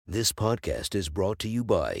This podcast is brought to you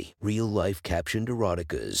by Real Life Captioned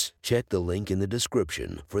Eroticas. Check the link in the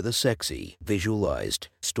description for the sexy, visualized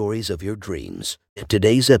stories of your dreams.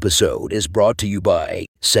 Today's episode is brought to you by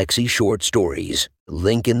Sexy Short Stories.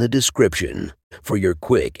 Link in the description for your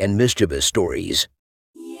quick and mischievous stories.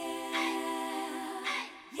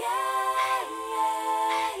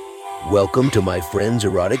 Welcome to my friend's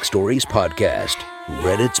Erotic Stories podcast,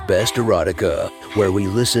 Reddit's Best Erotica, where we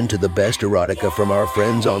listen to the best erotica from our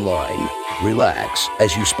friends online. Relax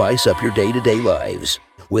as you spice up your day-to-day lives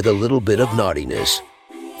with a little bit of naughtiness.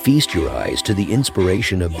 Feast your eyes to the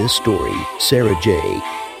inspiration of this story, Sarah J.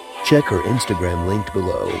 Check her Instagram linked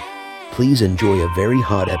below. Please enjoy a very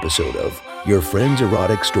hot episode of Your Friend's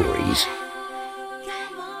Erotic Stories.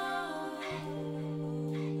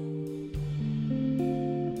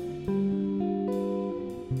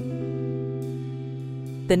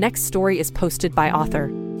 The next story is posted by author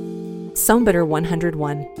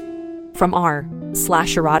Sombitter101 from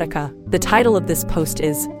r/erotica. The title of this post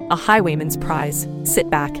is A Highwayman's Prize. Sit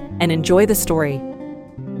back and enjoy the story.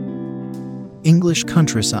 English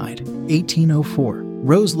countryside, 1804.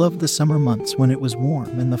 Rose loved the summer months when it was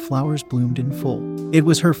warm and the flowers bloomed in full. It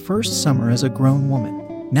was her first summer as a grown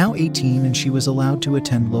woman, now 18, and she was allowed to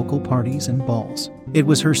attend local parties and balls. It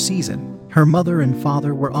was her season. Her mother and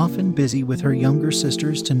father were often busy with her younger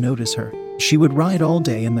sisters to notice her. She would ride all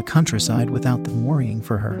day in the countryside without them worrying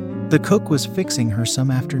for her. The cook was fixing her some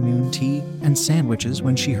afternoon tea and sandwiches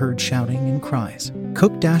when she heard shouting and cries.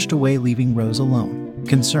 Cook dashed away, leaving Rose alone.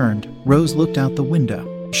 Concerned, Rose looked out the window.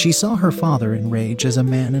 She saw her father in rage as a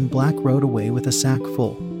man in black rode away with a sack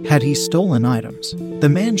full. Had he stolen items? The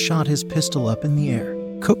man shot his pistol up in the air.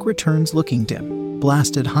 Cook returns looking dim.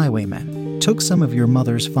 Blasted highwayman. Took some of your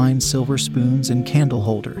mother's fine silver spoons and candle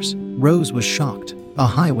holders. Rose was shocked. A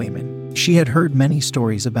highwayman. She had heard many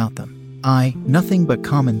stories about them. Nothing but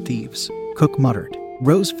common thieves, Cook muttered.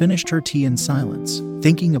 Rose finished her tea in silence,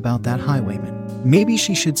 thinking about that highwayman. Maybe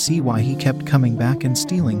she should see why he kept coming back and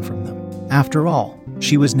stealing from them. After all,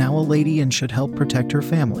 she was now a lady and should help protect her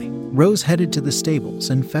family. Rose headed to the stables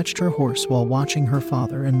and fetched her horse while watching her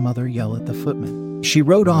father and mother yell at the footman. She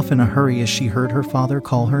rode off in a hurry as she heard her father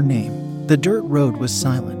call her name. The dirt road was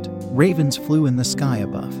silent. Ravens flew in the sky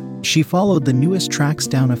above. She followed the newest tracks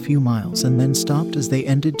down a few miles and then stopped as they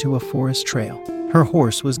ended to a forest trail. Her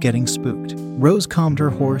horse was getting spooked. Rose calmed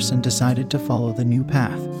her horse and decided to follow the new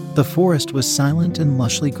path. The forest was silent and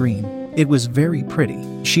lushly green. It was very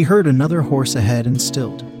pretty. She heard another horse ahead and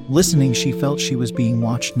stilled. Listening, she felt she was being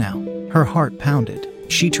watched now. Her heart pounded.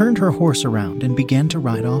 She turned her horse around and began to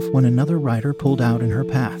ride off when another rider pulled out in her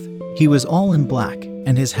path. He was all in black,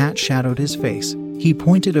 and his hat shadowed his face. He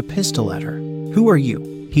pointed a pistol at her. "Who are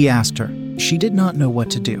you?" he asked her. She did not know what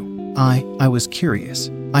to do. I was curious.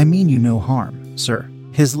 I mean you no harm, sir."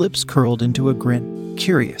 His lips curled into a grin.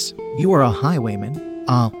 "Curious? You are a highwayman?"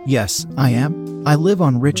 Yes, I am. I live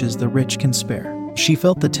on riches the rich can spare." She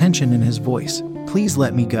felt the tension in his voice. "Please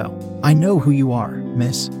let me go. I know who you are,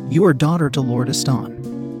 miss. You are daughter to Lord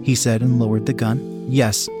Aston," he said and lowered the gun.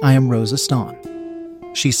 "Yes, I am Rose Aston,"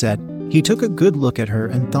 she said. He took a good look at her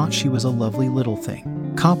and thought she was a lovely little thing.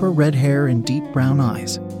 Copper red hair and deep brown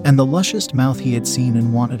eyes, and the luscious mouth he had seen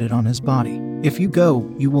and wanted it on his body. "If you go,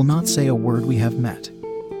 you will not say a word we have met,"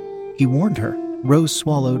 he warned her. Rose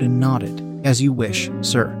swallowed and nodded. "As you wish,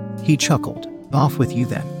 sir," he chuckled. "Off with you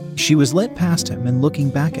then." She was led past him, and looking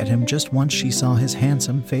back at him just once, she saw his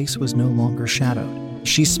handsome face was no longer shadowed.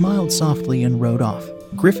 She smiled softly and rode off.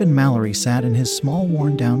 Griffin Mallory sat in his small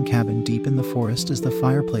worn-down cabin deep in the forest as the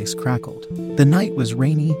fireplace crackled. The night was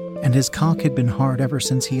rainy, and his cock had been hard ever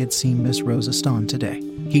since he had seen Miss Rose Aston today.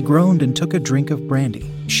 He groaned and took a drink of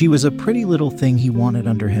brandy. She was a pretty little thing he wanted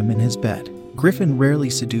under him in his bed. Griffin rarely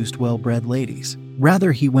seduced well-bred ladies.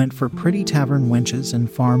 Rather, he went for pretty tavern wenches and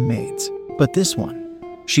farm maids. But this one,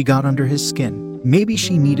 she got under his skin. Maybe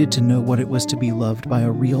she needed to know what it was to be loved by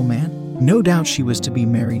a real man. No doubt she was to be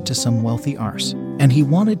married to some wealthy arse, and he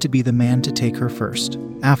wanted to be the man to take her first.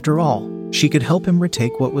 After all, she could help him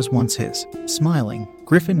retake what was once his. Smiling,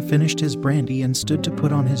 Griffin finished his brandy and stood to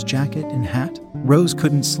put on his jacket and hat. Rose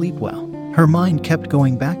couldn't sleep well. Her mind kept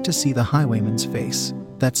going back to see the highwayman's face,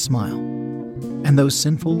 that smile, and those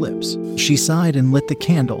sinful lips. She sighed and lit the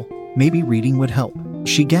candle. Maybe reading would help.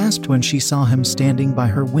 She gasped when she saw him standing by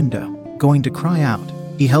her window, going to cry out.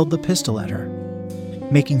 He held the pistol at her,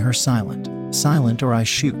 making her silent. "Silent or I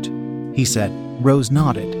shoot," he said. Rose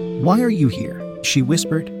nodded. "Why are you here?" she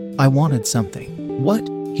whispered. "I wanted something." "What?"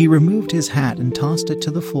 He removed his hat and tossed it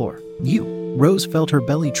to the floor. "You." Rose felt her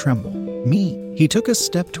belly tremble. "Me." He took a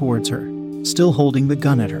step towards her, still holding the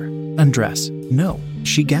gun at her. "Undress." "No,"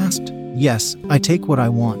 she gasped. Yes, I take what I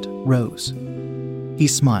want, Rose. He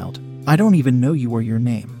smiled. I don't even know you or your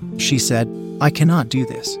name. She said, I cannot do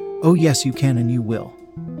this. Oh yes, you can and you will.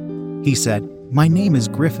 He said, my name is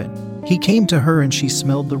Griffin. He came to her and she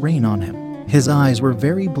smelled the rain on him. His eyes were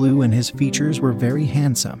very blue and his features were very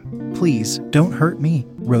handsome. Please, don't hurt me,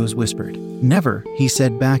 Rose whispered. Never, he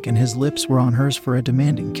said back, and his lips were on hers for a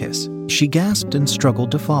demanding kiss. She gasped and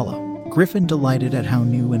struggled to follow. Griffin delighted at how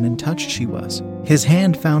new and in touch she was. His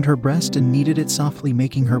hand found her breast and kneaded it softly,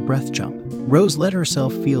 making her breath jump. Rose let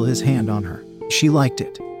herself feel his hand on her. She liked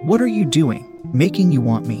it. What are you doing? Making you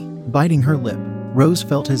want me. Biting her lip, Rose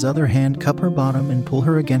felt his other hand cup her bottom and pull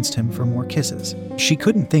her against him for more kisses. She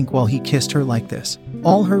couldn't think while he kissed her like this.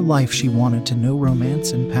 All her life she wanted to know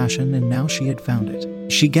romance and passion, and now she had found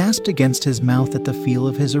it. She gasped against his mouth at the feel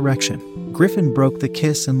of his erection. Griffin broke the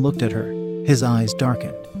kiss and looked at her. His eyes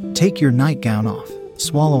darkened. Take your nightgown off.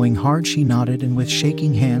 Swallowing hard, she nodded and with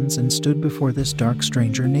shaking hands and stood before this dark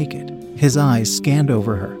stranger naked. His eyes scanned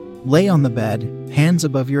over her. Lay on the bed, hands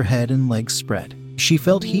above your head and legs spread. She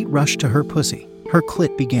felt heat rush to her pussy. Her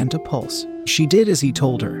clit began to pulse. She did as he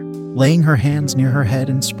told her, laying her hands near her head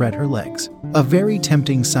and spread her legs. A very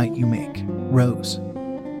tempting sight you make, Rose,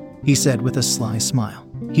 he said with a sly smile.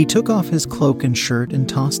 He took off his cloak and shirt and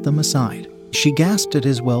tossed them aside. She gasped at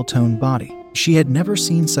his well-toned body. She had never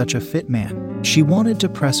seen such a fit man. She wanted to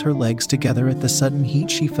press her legs together at the sudden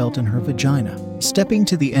heat she felt in her vagina. Stepping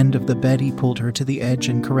to the end of the bed, he pulled her to the edge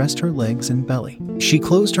and caressed her legs and belly. She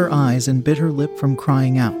closed her eyes and bit her lip from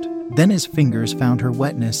crying out. Then his fingers found her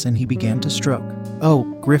wetness and he began to stroke. Oh,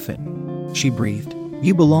 Griffin, she breathed.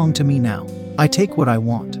 You belong to me now. I take what I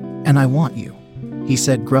want, and I want you, he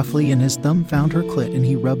said gruffly, and his thumb found her clit and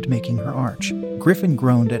he rubbed, making her arch. Griffin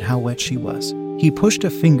groaned at how wet she was. He pushed a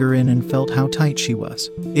finger in and felt how tight she was.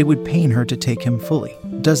 It would pain her to take him fully.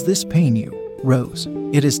 Does this pain you, Rose?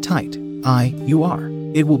 It is tight. You are.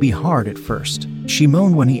 It will be hard at first, she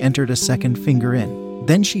moaned when he entered a second finger in.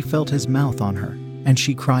 Then she felt his mouth on her, and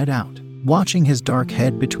she cried out. Watching his dark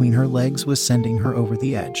head between her legs was sending her over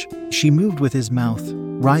the edge. She moved with his mouth,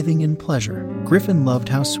 writhing in pleasure. Griffin loved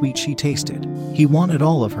how sweet she tasted. He wanted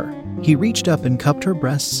all of her. He reached up and cupped her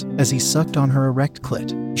breasts as he sucked on her erect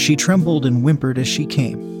clit. She trembled and whimpered as she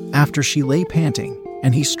came. After she lay panting,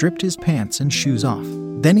 and he stripped his pants and shoes off.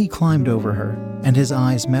 Then he climbed over her, and his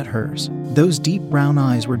eyes met hers. Those deep brown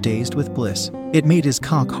eyes were dazed with bliss. It made his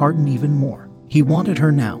cock harden even more. He wanted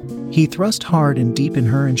her now. He thrust hard and deep in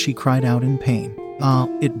her and she cried out in pain. Ah,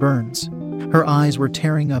 it burns. Her eyes were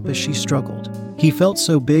tearing up as she struggled. He felt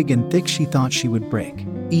so big and thick she thought she would break.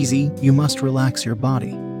 Easy, you must relax your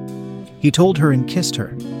body, he told her and kissed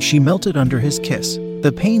her. She melted under his kiss.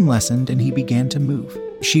 The pain lessened and he began to move.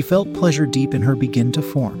 She felt pleasure deep in her begin to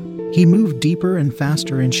form. He moved deeper and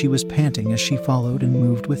faster and she was panting as she followed and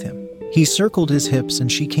moved with him. He circled his hips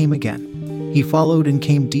and she came again. He followed and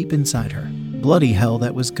came deep inside her. Bloody hell,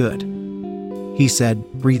 that was good, he said,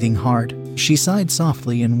 breathing hard. She sighed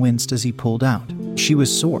softly and winced as he pulled out. She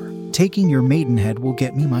was sore. Taking your maidenhead will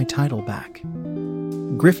get me my title back.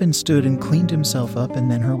 Griffin stood and cleaned himself up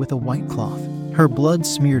and then her with a white cloth. Her blood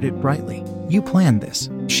smeared it brightly. You planned this,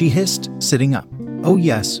 she hissed, sitting up. Oh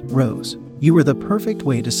yes, Rose. You were the perfect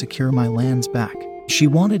way to secure my lands back. She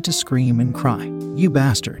wanted to scream and cry. You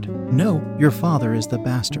bastard. No, your father is the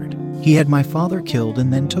bastard. He had my father killed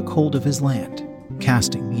and then took hold of his land,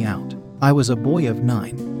 casting me out. I was a boy of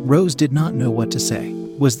 9. Rose did not know what to say.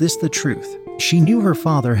 Was this the truth? She knew her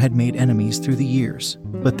father had made enemies through the years.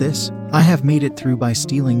 But this, I have made it through by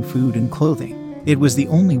stealing food and clothing. It was the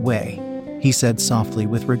only way, he said softly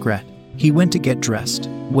with regret. He went to get dressed.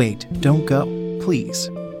 Wait, don't go,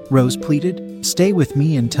 please, Rose pleaded. Stay with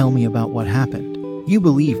me and tell me about what happened. You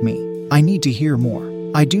believe me. I need to hear more.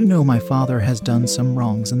 I do know my father has done some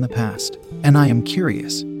wrongs in the past, and I am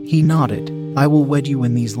curious. He nodded. I will wed you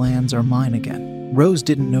when these lands are mine again. Rose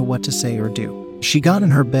didn't know what to say or do. She got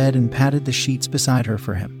in her bed and patted the sheets beside her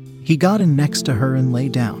for him. He got in next to her and lay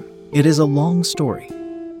down. It is a long story.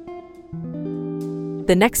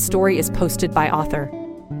 The next story is posted by author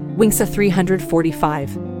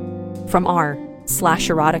Wingsa345 from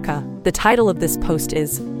r/erotica. The title of this post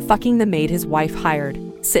is Fucking the Maid His Wife Hired.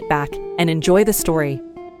 Sit back and enjoy the story.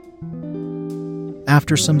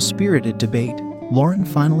 After some spirited debate, Lauren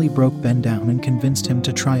finally broke Ben down and convinced him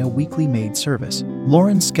to try a weekly maid service.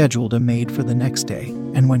 Lauren scheduled a maid for the next day,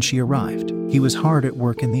 and when she arrived, he was hard at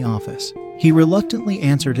work in the office. He reluctantly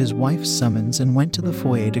answered his wife's summons and went to the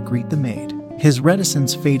foyer to greet the maid. His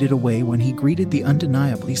reticence faded away when he greeted the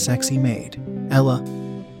undeniably sexy maid, Ella,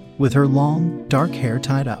 with her long, dark hair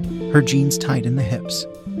tied up, her jeans tight in the hips,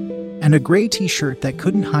 and a gray t-shirt that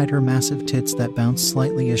couldn't hide her massive tits that bounced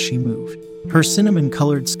slightly as she moved. Her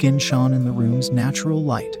cinnamon-colored skin shone in the room's natural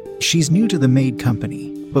light. She's new to the maid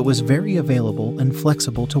company, but was very available and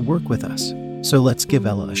flexible to work with us, so let's give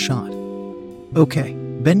Ella a shot. Okay,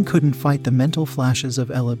 Ben couldn't fight the mental flashes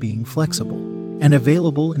of Ella being flexible and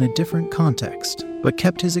available in a different context, but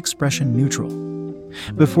kept his expression neutral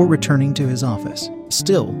before returning to his office.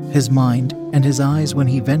 Still, his mind and his eyes, when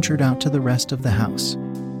he ventured out to the rest of the house,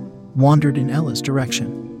 wandered in Ella's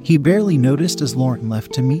direction. He barely noticed as Lauren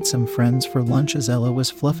left to meet some friends for lunch as Ella was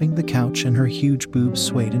fluffing the couch and her huge boobs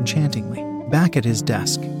swayed enchantingly. Back at his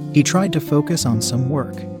desk, he tried to focus on some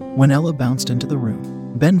work when Ella bounced into the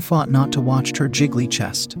room. Ben fought not to watch her jiggly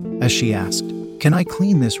chest as she asked, "Can I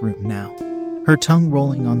clean this room now?" Her tongue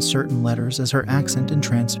rolling on certain letters as her accent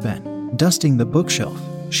entranced Ben. Dusting the bookshelf,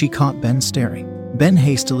 she caught Ben staring. Ben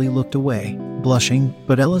hastily looked away, blushing,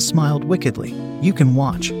 but Ella smiled wickedly. "You can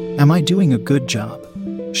watch. Am I doing a good job?"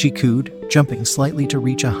 she cooed, jumping slightly to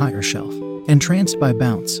reach a higher shelf. Entranced by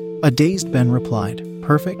bounce, a dazed Ben replied,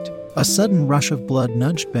 "Perfect." A sudden rush of blood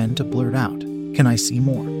nudged Ben to blurt out, "Can I see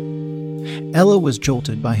more?" Ella was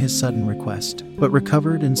jolted by his sudden request, but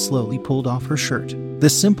recovered and slowly pulled off her shirt. The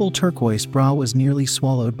simple turquoise bra was nearly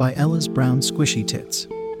swallowed by Ella's brown squishy tits,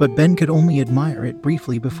 but Ben could only admire it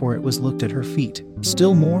briefly before it was looked at her feet.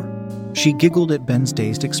 "Still more?" She giggled at Ben's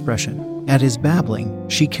dazed expression. At his babbling,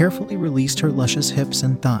 she carefully released her luscious hips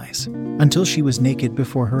and thighs until she was naked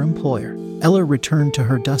before her employer. Ella returned to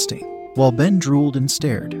her dusting, while Ben drooled and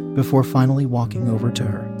stared before finally walking over to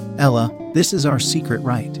her. "Ella, this is our secret,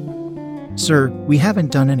 right?" "Sir, we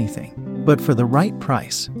haven't done anything, but for the right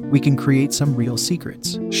price, we can create some real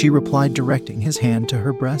secrets," she replied, directing his hand to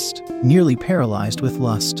her breast. Nearly paralyzed with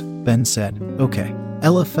lust, Ben said, "Okay."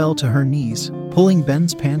 Ella fell to her knees, pulling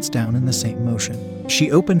Ben's pants down in the same motion.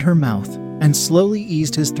 She opened her mouth and slowly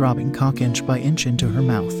eased his throbbing cock inch by inch into her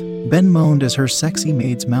mouth. Ben moaned as her sexy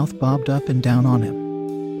maid's mouth bobbed up and down on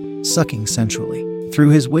him, sucking sensually. Through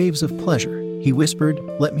his waves of pleasure, he whispered,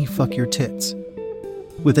 "Let me fuck your tits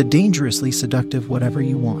with a dangerously seductive whatever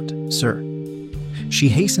you want, sir." She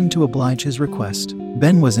hastened to oblige his request.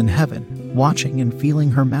 Ben was in heaven, watching and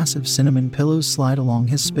feeling her massive cinnamon pillows slide along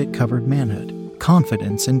his spit-covered manhood,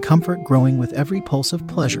 confidence and comfort growing with every pulse of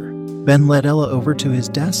pleasure. Ben led Ella over to his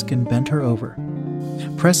desk and bent her over,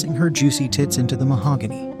 pressing her juicy tits into the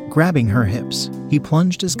mahogany. Grabbing her hips, he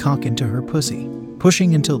plunged his cock into her pussy,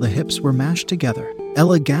 pushing until the hips were mashed together.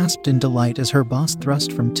 Ella gasped in delight as her boss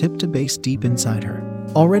thrust from tip to base deep inside her,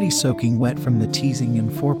 already soaking wet from the teasing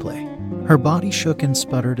and foreplay. Her body shook and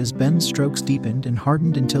sputtered as Ben's strokes deepened and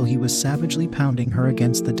hardened until he was savagely pounding her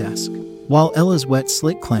against the desk. While Ella's wet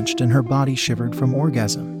slit clenched and her body shivered from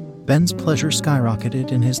orgasm, Ben's pleasure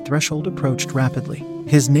skyrocketed and his threshold approached rapidly,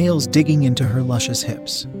 his nails digging into her luscious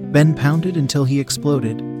hips. Ben pounded until he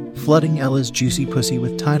exploded, flooding Ella's juicy pussy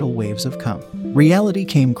with tidal waves of cum. Reality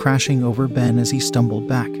came crashing over Ben as he stumbled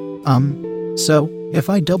back. So, if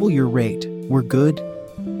I double your rate, we're good?"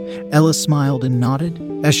 Ella smiled and nodded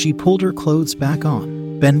as she pulled her clothes back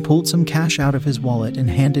on. Ben pulled some cash out of his wallet and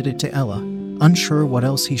handed it to Ella, unsure what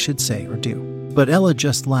else he should say or do. But Ella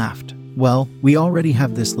just laughed. "Well, we already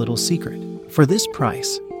have this little secret. For this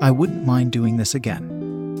price, I wouldn't mind doing this again."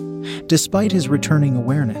 Despite his returning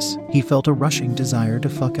awareness, he felt a rushing desire to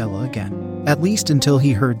fuck Ella again, at least until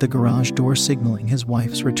he heard the garage door signaling his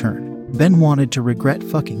wife's return. Ben wanted to regret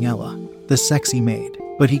fucking Ella, the sexy maid,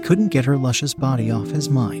 but he couldn't get her luscious body off his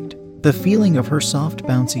mind. The feeling of her soft,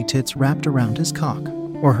 bouncy tits wrapped around his cock,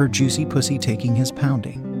 or her juicy pussy taking his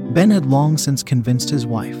pounding. Ben had long since convinced his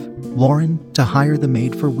wife, Lauren, to hire the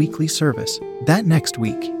maid for weekly service. That next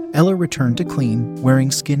week, Ella returned to clean,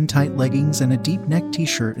 wearing skin-tight leggings and a deep-neck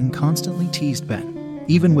t-shirt, and constantly teased Ben.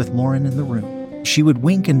 Even with Lauren in the room, she would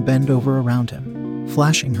wink and bend over around him,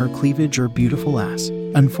 flashing her cleavage or beautiful ass.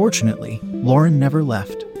 Unfortunately, Lauren never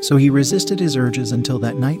left, so he resisted his urges until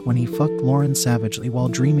that night when he fucked Lauren savagely while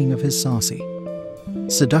dreaming of his saucy,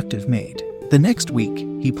 seductive maid. The next week,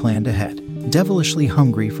 he planned ahead. Devilishly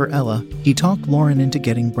hungry for Ella, he talked Lauren into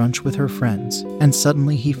getting brunch with her friends, and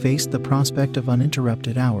suddenly he faced the prospect of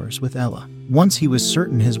uninterrupted hours with Ella. Once he was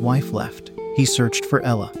certain his wife left, he searched for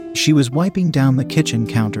Ella. She was wiping down the kitchen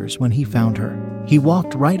counters when he found her. He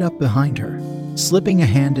walked right up behind her, slipping a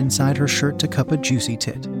hand inside her shirt to cup a juicy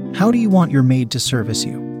tit. "How do you want your maid to service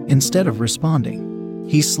you?" Instead of responding,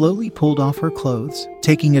 he slowly pulled off her clothes,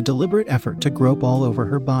 taking a deliberate effort to grope all over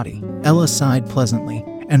her body. Ella sighed pleasantly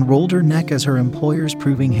and rolled her neck as her employer's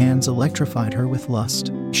proving hands electrified her with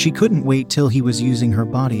lust. She couldn't wait till he was using her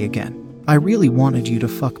body again. "I really wanted you to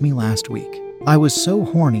fuck me last week," I was so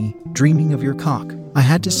horny, dreaming of your cock. I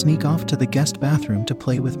had to sneak off to the guest bathroom to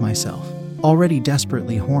play with myself. Already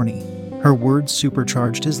desperately horny, her words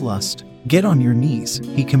supercharged his lust. Get on your knees,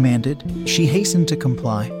 he commanded. She hastened to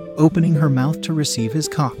comply, opening her mouth to receive his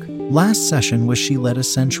cock. Last session was she led a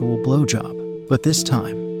sensual blowjob, but this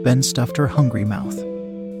time, Ben stuffed her hungry mouth,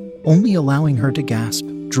 only allowing her to gasp,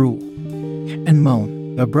 drool, and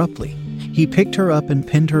moan. Abruptly, he picked her up and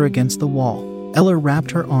pinned her against the wall. Ella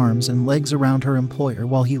wrapped her arms and legs around her employer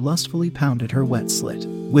while he lustfully pounded her wet slit.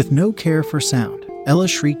 With no care for sound, Ella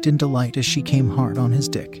shrieked in delight as she came hard on his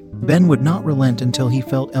dick. Ben would not relent until he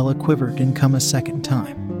felt Ella quivered and come a second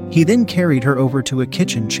time. He then carried her over to a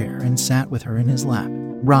kitchen chair and sat with her in his lap.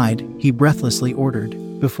 Ride, he breathlessly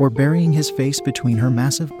ordered, before burying his face between her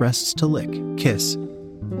massive breasts to lick, kiss,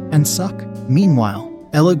 and suck. Meanwhile,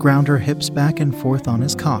 Ella ground her hips back and forth on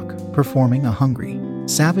his cock, performing a hungry,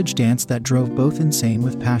 savage dance that drove both insane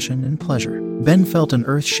with passion and pleasure. Ben felt an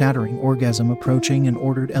earth-shattering orgasm approaching and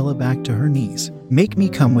ordered Ella back to her knees. Make me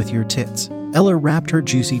come with your tits. Ella wrapped her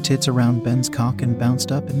juicy tits around Ben's cock and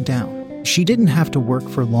bounced up and down. She didn't have to work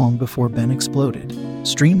for long before Ben exploded.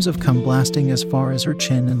 Streams of cum blasting as far as her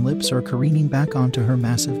chin and lips are careening back onto her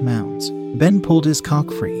massive mounds. Ben pulled his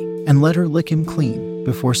cock free and let her lick him clean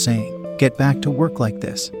before saying, "Get back to work like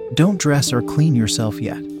this. Don't dress or clean yourself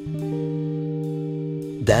yet."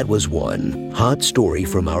 That was one hot story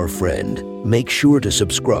from our friend. Make sure to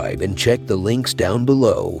subscribe and check the links down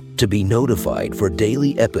below to be notified for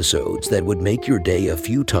daily episodes that would make your day a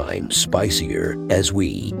few times spicier as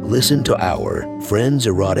we listen to our friends'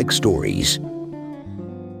 erotic stories.